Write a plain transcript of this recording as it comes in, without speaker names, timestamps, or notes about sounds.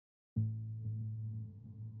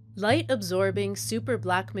Light-absorbing super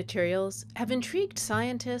black materials have intrigued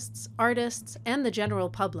scientists, artists, and the general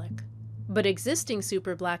public. But existing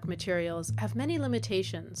super black materials have many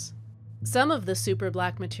limitations. Some of the super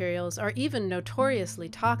black materials are even notoriously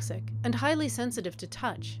toxic and highly sensitive to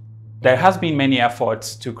touch. There has been many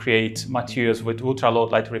efforts to create materials with ultra-low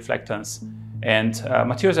light reflectance and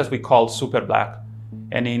materials that we call super black.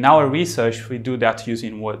 And in our research, we do that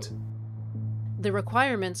using wood. The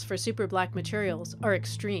requirements for super black materials are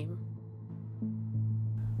extreme.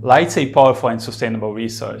 Light's a powerful and sustainable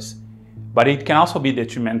resource, but it can also be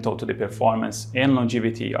detrimental to the performance and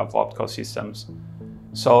longevity of optical systems.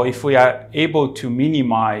 So if we are able to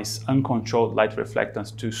minimize uncontrolled light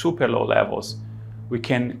reflectance to super low levels, we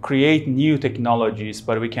can create new technologies,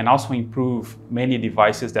 but we can also improve many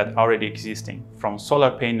devices that are already existing, from solar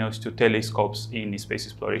panels to telescopes in space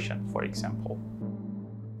exploration, for example.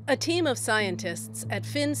 A team of scientists at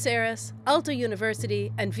Finland, Aalto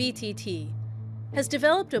University, and VTT has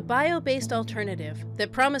developed a bio-based alternative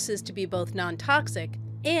that promises to be both non-toxic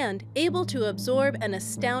and able to absorb an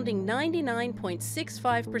astounding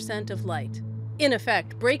 99.65% of light, in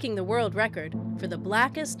effect breaking the world record for the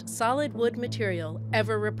blackest solid wood material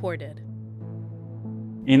ever reported.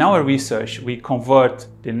 In our research, we convert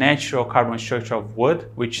the natural carbon structure of wood,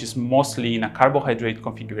 which is mostly in a carbohydrate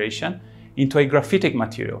configuration, into a graphitic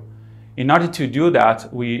material. In order to do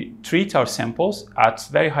that, we treat our samples at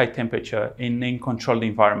very high temperature in a controlled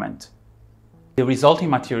environment. The resulting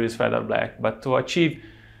material is feather black, but to achieve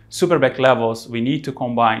super black levels, we need to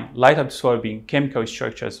combine light-absorbing chemical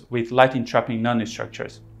structures with light-entrapping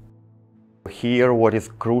nanostructures. Here, what is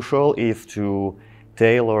crucial is to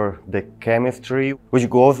tailor the chemistry, which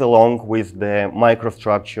goes along with the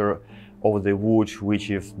microstructure of the wood,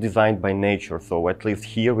 which is designed by nature. So at least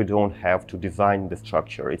here we don't have to design the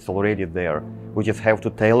structure, it's already there. We just have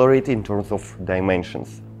to tailor it in terms of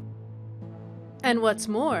dimensions. And what's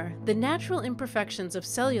more, the natural imperfections of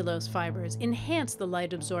cellulose fibers enhance the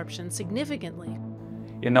light absorption significantly.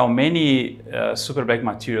 You know, many super black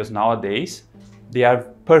materials nowadays, they are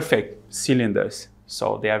perfect cylinders.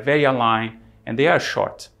 So they are very aligned and they are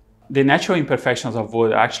short. The natural imperfections of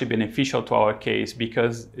wood are actually beneficial to our case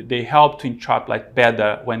because they help to entrap light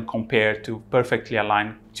better when compared to perfectly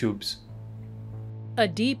aligned tubes. A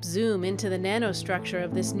deep zoom into the nanostructure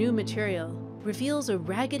of this new material reveals a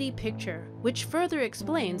raggedy picture, which further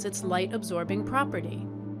explains its light-absorbing property.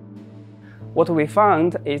 What we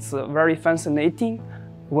found is very fascinating.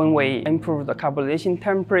 When we improve the carbonation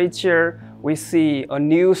temperature, we see a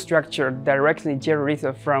new structure directly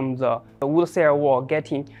generated from the wood cell wall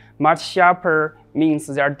getting much sharper, means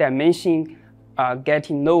their dimension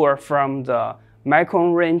getting lower from the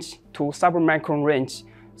micron range to submicron range.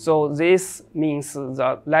 So this means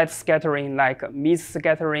the light scattering, like mist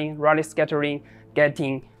scattering, Rayleigh scattering,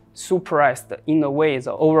 getting suppressed. In a way,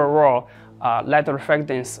 the overall light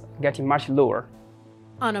reflectance getting much lower.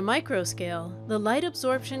 On a micro scale, the light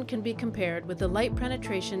absorption can be compared with the light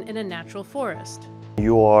penetration in a natural forest.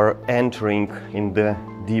 You are entering in the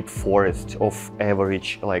deep forest of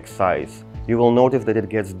average size. You will notice that it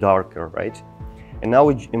gets darker, right? And now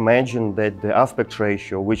imagine that the aspect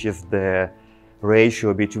ratio, which is the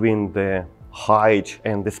ratio between the height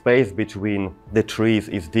and the space between the trees,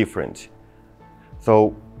 is different.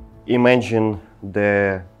 So imagine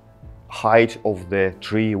the height of the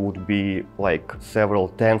tree would be like several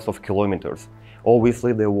tens of kilometers.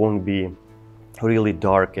 Obviously, there won't be really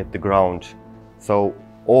dark at the ground. So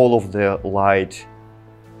all of the light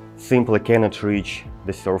simply cannot reach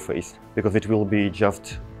the surface because it will be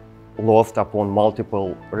just lost upon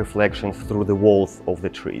multiple reflections through the walls of the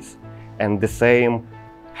trees. And the same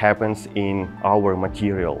happens in our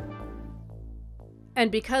material.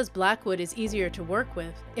 And because blackwood is easier to work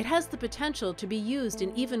with, it has the potential to be used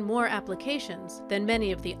in even more applications than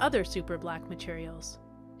many of the other super black materials.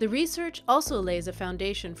 The research also lays a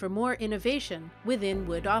foundation for more innovation within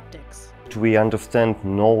wood optics. We understand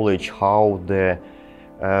knowledge how the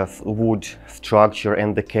wood structure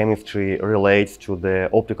and the chemistry relates to the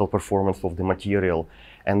optical performance of the material.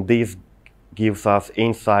 And this gives us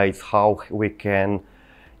insights how we can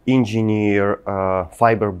engineer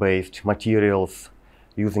fiber-based materials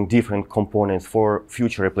using different components for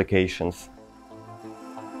future applications.